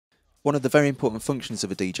One of the very important functions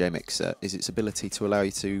of a DJ mixer is its ability to allow you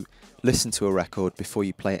to listen to a record before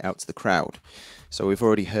you play it out to the crowd. So we've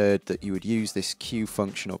already heard that you would use this cue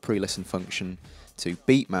function or pre-listen function to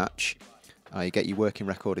beat match. You get your working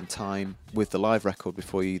record in time with the live record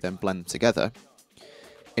before you then blend them together.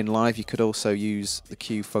 In live, you could also use the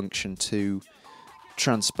cue function to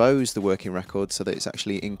transpose the working record so that it's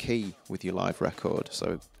actually in key with your live record.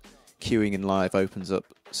 So cueing in live opens up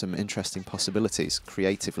some interesting possibilities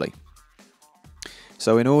creatively.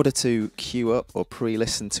 So in order to cue up or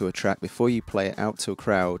pre-listen to a track before you play it out to a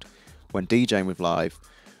crowd when DJing with live,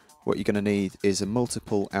 what you're going to need is a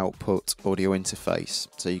multiple output audio interface.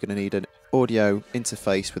 So you're going to need an audio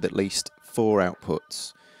interface with at least 4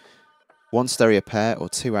 outputs. One stereo pair or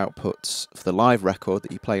 2 outputs for the live record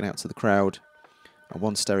that you're playing out to the crowd, and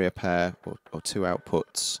 1 stereo pair or 2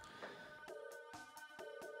 outputs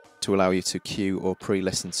to allow you to cue or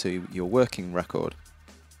pre-listen to your working record.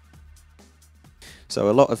 So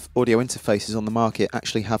a lot of audio interfaces on the market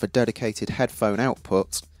actually have a dedicated headphone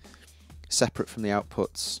output separate from the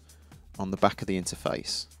outputs on the back of the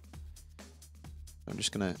interface. I'm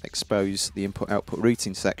just going to expose the input-output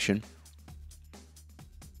routing section.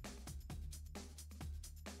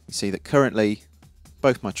 You see that currently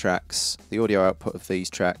both my tracks, the audio output of these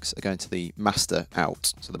tracks, are going to the master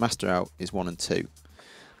out. So the master out is 1 and 2.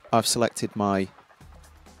 I've selected my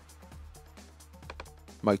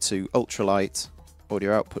Motu ultralight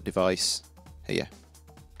audio output device here.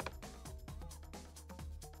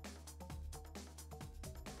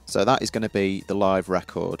 So that is going to be the live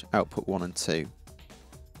record, output 1 and 2.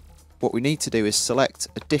 What we need to do is select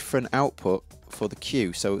a different output for the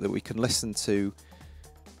cue so that we can listen to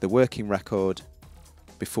the working record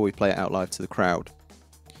before we play it out live to the crowd.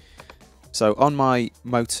 So on my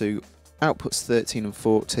Motu, outputs 13 and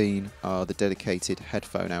 14 are the dedicated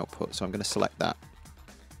headphone output, so I'm going to select that.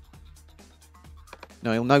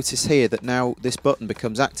 Now you'll notice here that now this button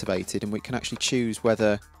becomes activated and we can actually choose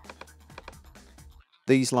whether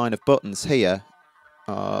these line of buttons here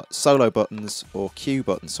are solo buttons or cue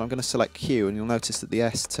buttons. So I'm going to select cue and you'll notice that the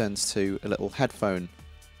S turns to a little headphone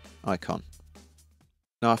icon.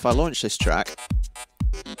 Now if I launch this track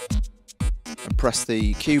and press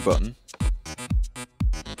the cue button,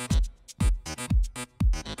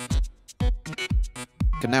 I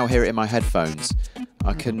can now hear it in my headphones.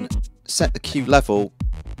 I can set the cue level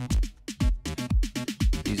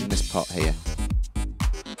using this pot here.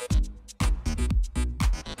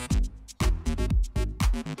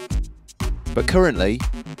 But currently,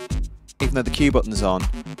 even though the cue button's on,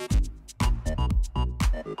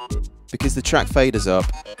 because the track fader's up,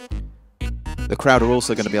 the crowd are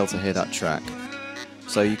also going to be able to hear that track.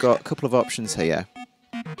 So you've got a couple of options here.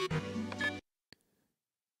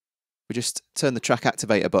 We just turn the track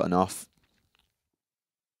activator button off.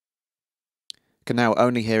 I can now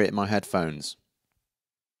only hear it in my headphones.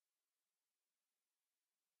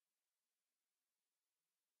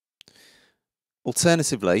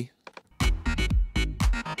 Alternatively,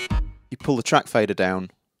 you pull the track fader down,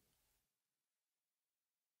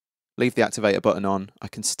 leave the activator button on, I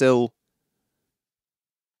can still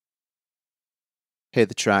hear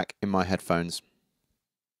the track in my headphones.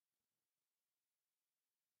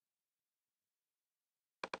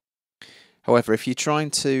 However, if you're trying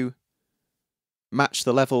to match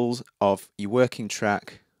the levels of your working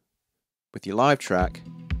track with your live track,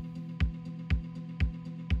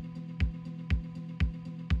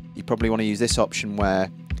 you probably want to use this option where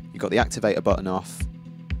you've got the activator button off,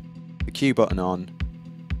 the cue button on,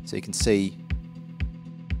 so you can see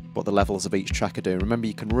what the levels of each track are doing. Remember,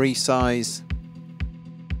 you can resize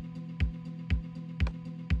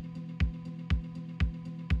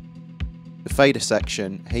the fader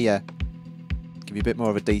section here, give you a bit more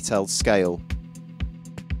of a detailed scale.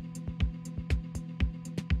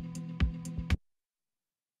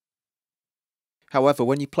 However,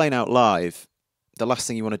 when you're playing out live, the last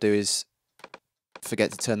thing you want to do is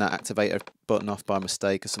forget to turn that activator button off by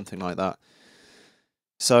mistake or something like that.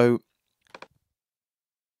 So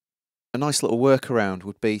a nice little workaround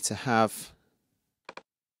would be to have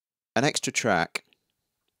an extra track.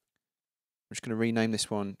 I'm just going to rename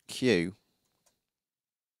this one Cue.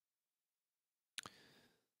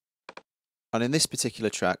 And in this particular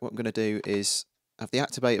track, what I'm going to do is have the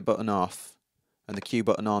activator button off and the cue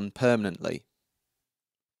button on permanently.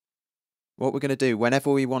 What we're going to do,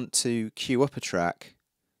 whenever we want to cue up a track,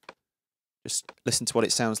 just listen to what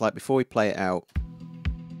it sounds like before we play it out.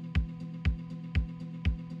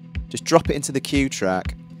 Just drop it into the cue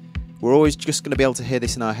track. We're always just going to be able to hear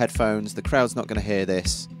this in our headphones. The crowd's not going to hear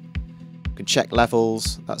this. You can check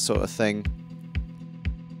levels, that sort of thing.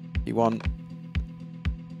 You want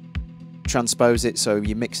transpose it so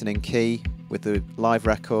you're mixing in key with the live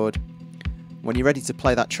record. When you're ready to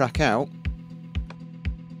play that track out,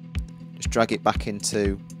 just drag it back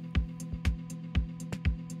into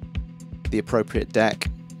the appropriate deck,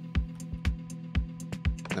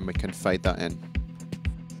 and then we can fade that in.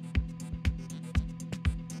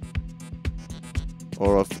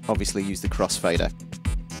 Or obviously use the crossfader.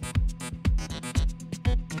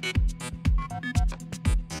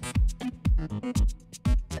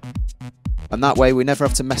 And that way we never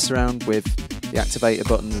have to mess around with the activator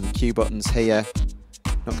buttons and the cue buttons here.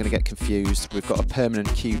 Not going to get confused. We've got a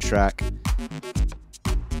permanent cue track.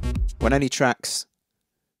 When any track's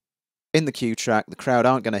in the cue track, the crowd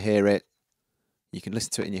aren't going to hear it. You can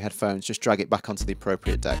listen to it in your headphones. Just drag it back onto the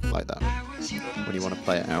appropriate deck like that when you want to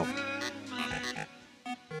play it out.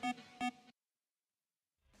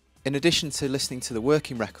 In addition to listening to the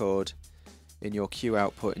working record in your cue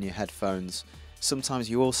output in your headphones, sometimes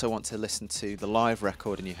you also want to listen to the live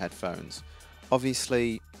record in your headphones.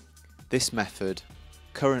 Obviously, this method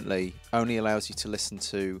currently only allows you to listen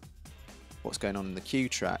to what's going on in the cue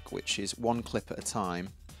track, which is one clip at a time,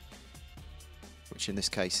 which in this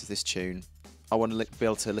case is this tune. I want to be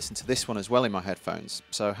able to listen to this one as well in my headphones.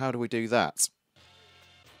 So how do we do that?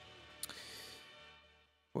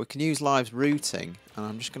 We can use live routing, and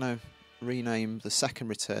I'm just going to rename the second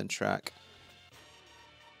return track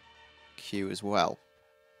cue as well.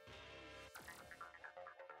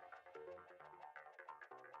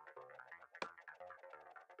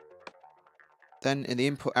 Then in the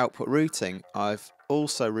input-output routing, I've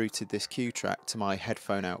also routed this cue track to my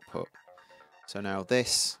headphone output. So now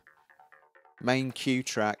this main cue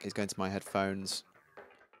track is going to my headphones,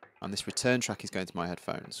 and this return track is going to my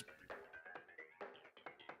headphones.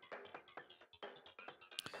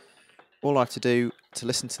 All I have to do to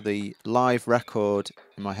listen to the live record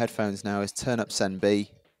in my headphones now is turn up Send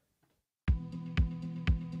B.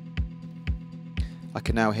 I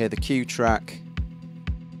can now hear the cue track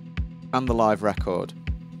and the live record.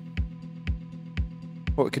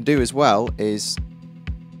 What we can do as well is,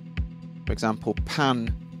 for example,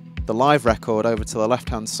 pan the live record over to the left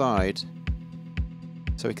hand side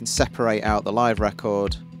so we can separate out the live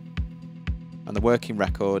record and the working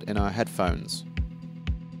record in our headphones.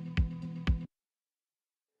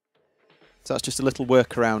 So that's just a little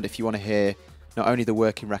workaround if you want to hear not only the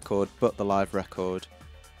working record but the live record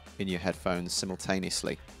in your headphones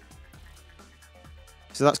simultaneously.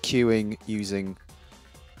 So that's cueing using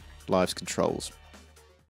Live's controls.